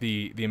about like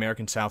the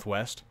American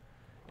Southwest,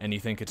 and you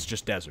think it's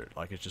just desert,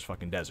 like it's just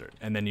fucking desert,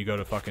 and then you go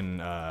to fucking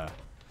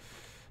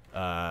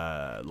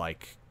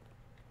like,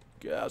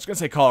 I was gonna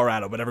say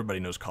Colorado, but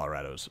everybody knows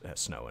Colorado has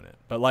snow in it.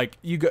 But like,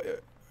 you go,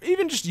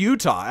 even just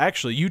Utah.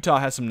 Actually, Utah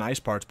has some nice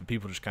parts, but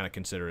people just kind of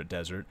consider it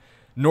desert.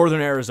 Northern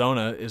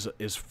Arizona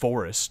is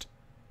forest,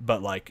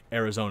 but like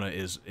Arizona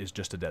is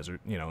just a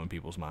desert, you know, in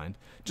people's mind.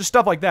 Just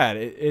stuff like that.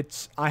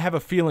 I have a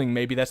feeling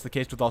maybe that's the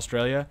case with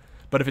Australia.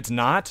 But if it's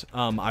not,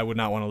 I would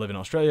not want to live in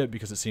Australia,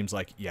 because it seems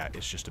like, yeah,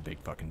 it's just a big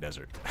fucking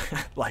desert.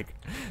 Like,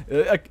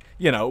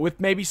 you know, with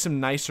maybe some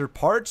nicer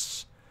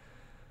parts.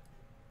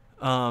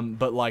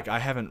 But, like, I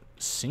haven't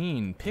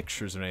seen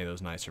pictures of any of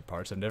those nicer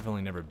parts. I've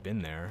definitely never been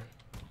there.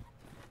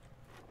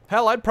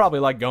 Hell, I'd probably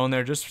like going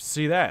there just to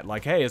see that.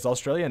 Like, hey, is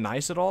Australia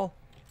nice at all?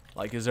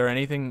 Like, is there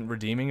anything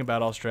redeeming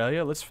about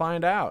Australia? Let's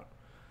find out.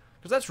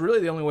 Because that's really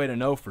the only way to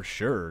know for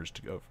sure, is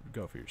to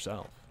go for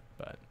yourself.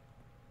 But,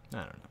 I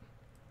don't know.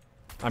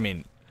 I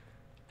mean,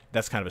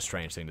 that's kind of a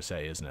strange thing to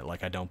say, isn't it?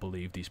 Like, I don't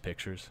believe these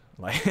pictures.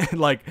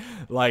 Like,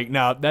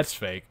 no, that's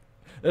fake.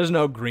 There's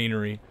no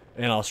greenery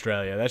in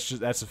Australia.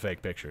 That's a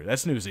fake picture.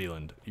 That's New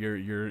Zealand.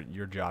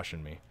 You're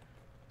joshing me.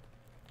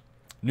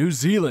 New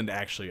Zealand,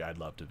 actually, I'd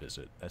love to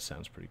visit. That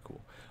sounds pretty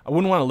cool. I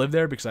wouldn't want to live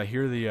there because I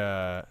hear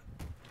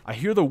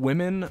the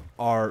women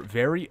are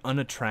very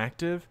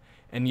unattractive,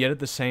 and yet at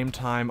the same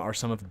time are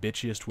some of the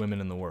bitchiest women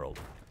in the world.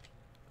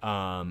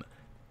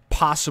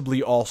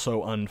 Possibly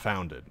also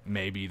unfounded.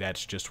 Maybe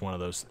that's just one of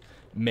those.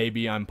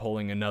 Maybe I'm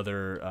pulling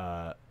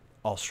another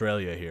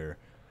Australia here,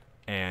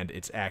 and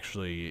it's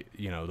actually,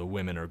 you know, the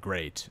women are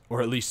great,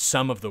 or at least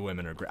some of the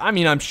women are great. I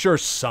mean, I'm sure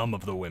some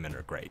of the women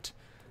are great,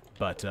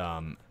 but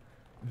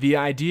the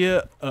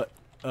idea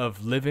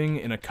of living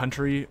in a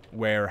country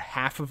where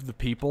half of the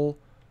people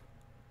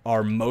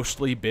are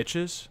mostly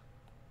bitches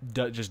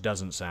just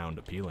doesn't sound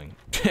appealing.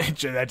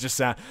 That just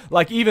sound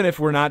like, even if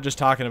we're not just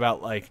talking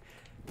about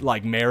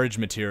like marriage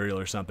material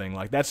or something,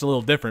 like that's a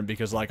little different,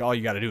 because like all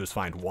you got to do is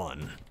find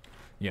one,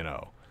 you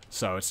know.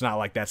 So it's not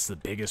like that's the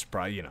biggest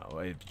you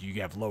know,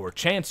 you have lower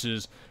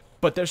chances,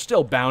 but there's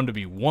still bound to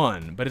be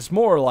one. But it's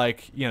more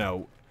like, you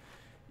know,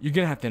 you're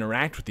going to have to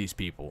interact with these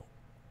people.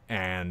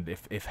 And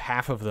if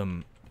half of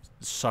them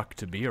suck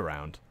to be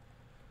around,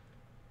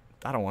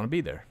 I don't want to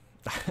be there.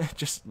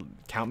 Just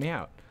count me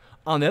out.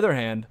 On the other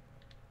hand,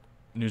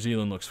 New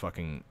Zealand looks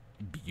fucking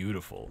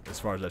beautiful as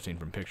far as I've seen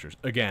from pictures.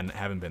 Again,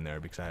 haven't been there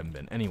because I haven't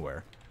been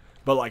anywhere.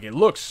 But, like, it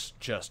looks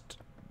just,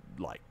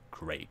 like,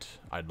 great.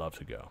 I'd love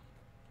to go.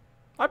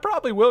 I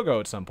probably will go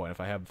at some point if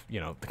I have, you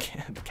know,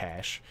 the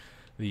cash,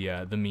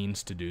 the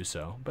means to do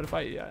so. But if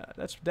I,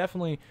 that's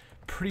definitely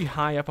pretty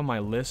high up on my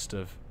list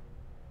of,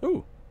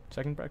 ooh,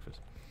 second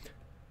breakfast.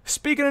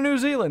 Speaking of New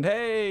Zealand,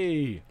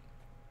 hey!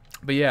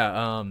 But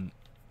yeah,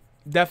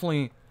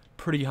 definitely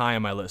pretty high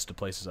on my list of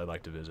places I'd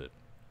like to visit.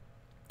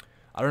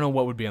 I don't know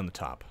what would be on the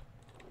top.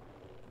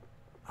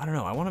 I don't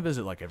know. I want to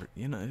visit, like, every,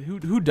 you know,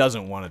 who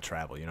doesn't want to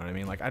travel, you know what I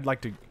mean? Like, I'd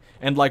like to,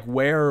 and, like,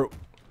 where,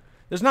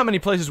 there's not many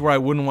places where I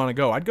wouldn't want to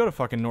go. I'd go to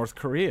fucking North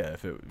Korea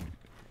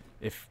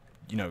if,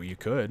 you know, you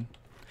could.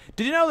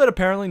 Did you know that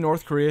apparently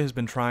North Korea has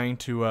been trying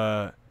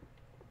to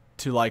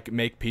like,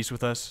 make peace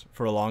with us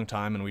for a long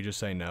time, and we just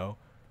say no?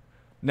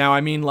 Now,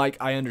 I mean, like,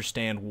 I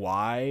understand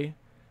why,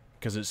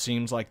 because it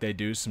seems like they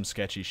do some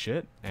sketchy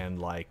shit, and,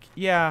 like,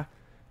 yeah,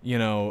 you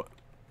know,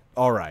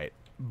 alright.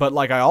 But,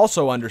 like, I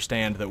also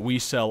understand that we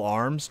sell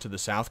arms to the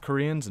South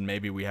Koreans, and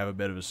maybe we have a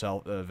bit of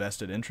a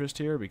vested interest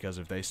here, because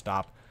if they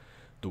stop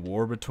the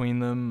war between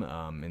them,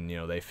 and, you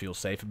know, they feel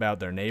safe about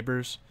their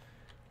neighbors,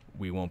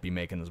 we won't be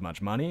making as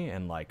much money,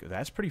 and, like,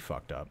 that's pretty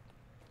fucked up.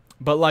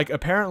 But, like,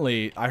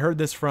 apparently, I heard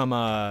this from,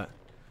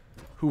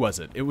 who was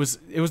it? It was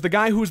the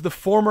guy who was the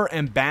former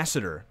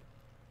ambassador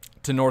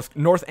to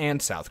North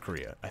and South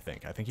Korea, I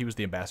think. I think he was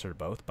the ambassador to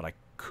both, but I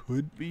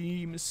could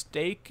be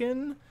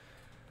mistaken.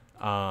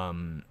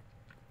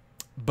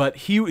 But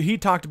he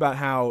talked about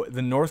how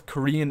the North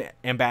Korean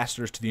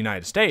ambassadors to the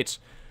United States,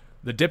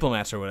 the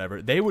diplomats or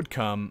whatever, they would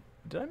come.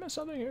 Did I miss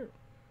something here?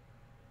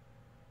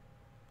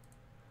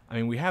 I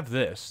mean, we have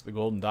this, the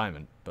golden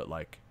diamond, but,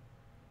 like,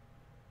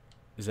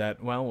 is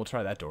that, well, we'll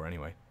try that door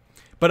anyway.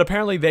 But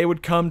apparently they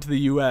would come to the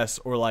U.S.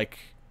 or, like,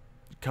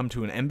 come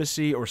to an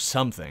embassy or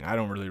something. I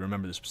don't really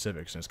remember the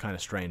specifics, and it's kind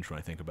of strange when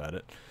I think about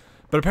it.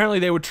 But apparently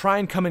they would try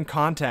and come in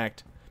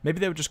contact. Maybe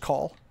they would just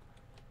call.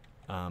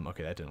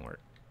 Okay, that didn't work.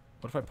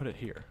 What if I put it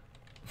here?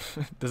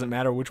 Does it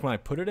matter which one I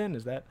put it in?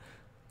 Is that...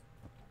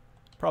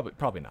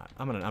 Probably not.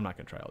 I'm not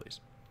gonna try all these.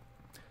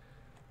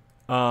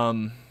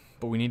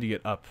 But we need to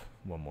get up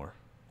one more.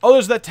 Oh,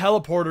 there's that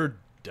teleporter.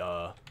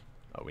 Duh.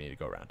 Oh, we need to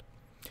go around.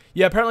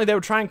 Yeah, apparently they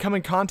would try and come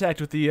in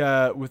contact with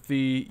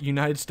the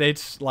United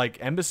States, like,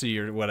 embassy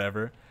or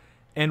whatever,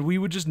 and we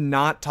would just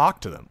not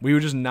talk to them. We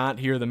would just not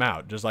hear them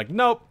out. Just like,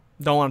 nope,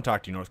 don't want to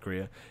talk to you, North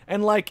Korea.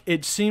 And, like,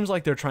 it seems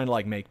like they're trying to,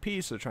 like, make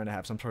peace. They're trying to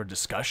have some sort of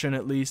discussion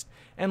at least.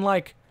 And,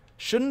 like,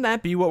 shouldn't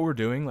that be what we're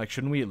doing? Like,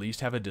 shouldn't we at least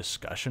have a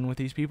discussion with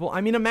these people?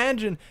 I mean,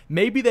 imagine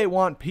maybe they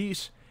want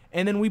peace,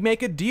 and then we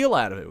make a deal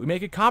out of it. We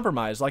make a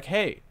compromise. Like,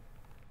 hey,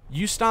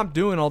 you stop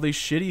doing all these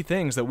shitty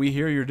things that we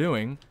hear you're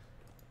doing,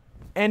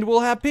 and we'll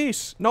have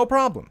peace. No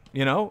problem,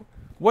 you know?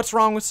 What's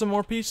wrong with some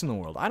more peace in the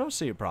world? I don't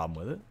see a problem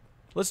with it.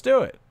 Let's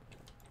do it.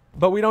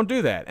 But we don't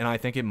do that, and I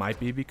think it might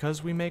be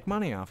because we make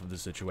money off of the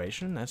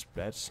situation.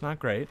 That's not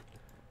great.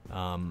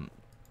 So,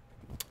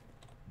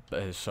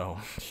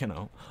 you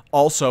know.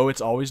 Also,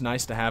 it's always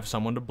nice to have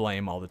someone to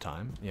blame all the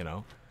time, you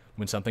know?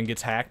 When something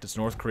gets hacked, it's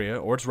North Korea,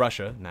 or it's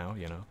Russia now,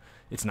 you know?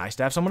 It's nice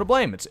to have someone to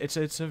blame. It's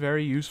a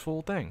very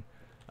useful thing.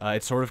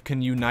 It sort of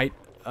can unite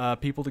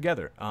people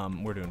together.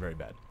 We're doing very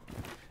bad.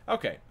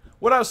 Okay.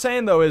 What I was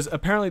saying, though, is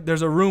apparently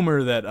there's a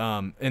rumor that,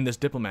 and this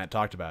diplomat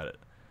talked about it,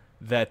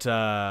 that,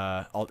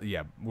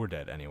 yeah, we're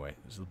dead anyway.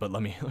 But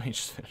let me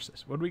just finish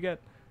this. What do we get?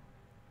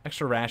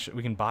 Extra ration.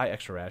 We can buy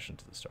extra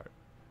rations at the start.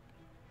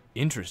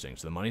 Interesting.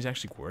 So the money's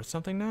actually worth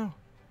something now?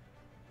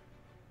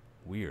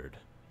 Weird.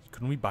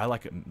 Couldn't we buy,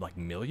 like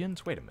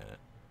millions? Wait a minute.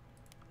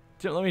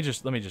 Let me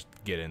just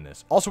get in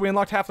this. Also, we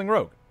unlocked Halfling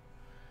Rogue.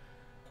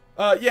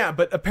 Yeah,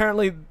 but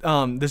apparently,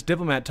 this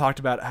diplomat talked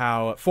about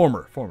how,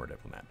 former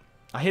diplomat.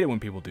 I hate it when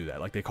people do that.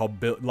 Like, they call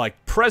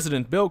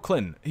President Bill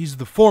Clinton. He's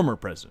the former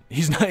president.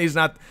 He's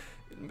not,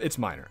 it's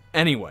minor.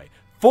 Anyway,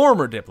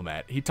 former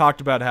diplomat, he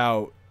talked about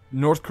how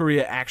North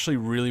Korea actually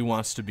really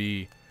wants to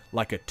be,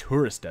 like, a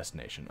tourist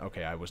destination.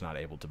 Okay, I was not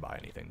able to buy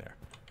anything there.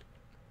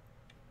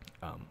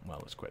 Well,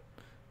 let's quit.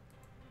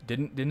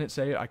 Didn't it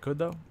say I could,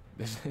 though?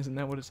 Isn't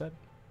that what it said?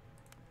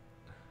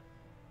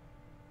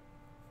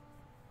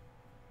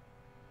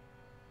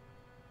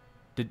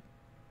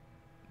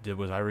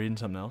 Was I reading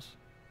something else?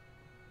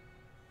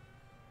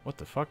 What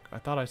the fuck? I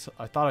thought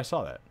I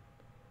saw that.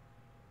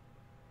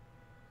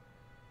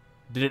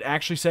 Did it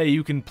actually say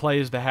you can play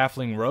as the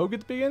Halfling Rogue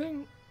at the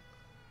beginning?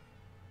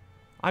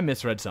 I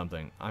misread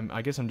something.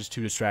 I guess I'm just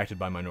too distracted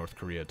by my North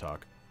Korea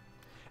talk.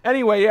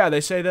 Anyway, yeah,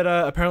 they say that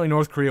apparently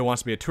North Korea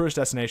wants to be a tourist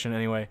destination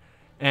anyway.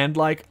 And,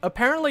 like,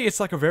 apparently it's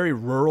like a very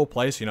rural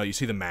place. You know, you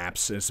see the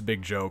maps. It's a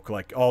big joke.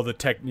 Like, all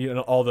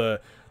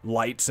the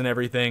lights and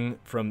everything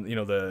from, you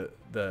know,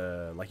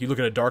 the like you look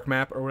at a dark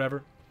map or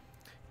whatever,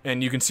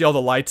 and you can see all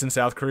the lights in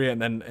South Korea,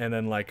 and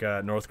then like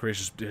North Korea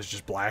is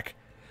just black.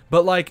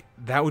 But like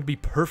that would be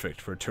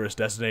perfect for a tourist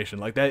destination.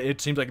 Like that,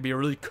 it seems like it'd be a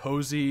really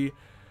cozy,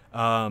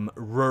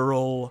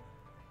 rural,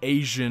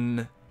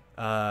 Asian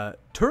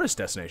tourist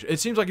destination. It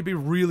seems like it'd be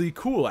really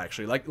cool,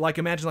 actually. Like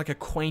imagine like a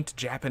quaint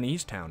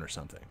Japanese town or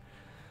something.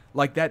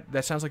 Like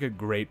that sounds like a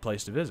great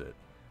place to visit.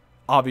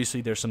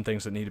 Obviously, there's some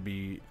things that need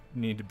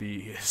to be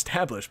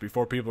established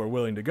before people are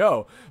willing to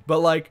go. But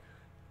like,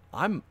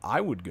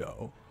 I would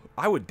go.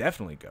 I would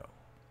definitely go.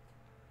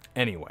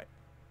 Anyway,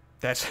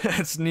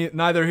 that's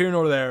neither here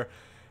nor there,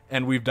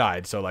 and we've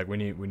died. So like, we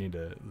need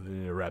to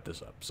wrap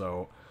this up.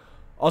 So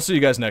I'll see you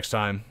guys next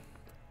time.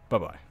 Bye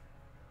bye.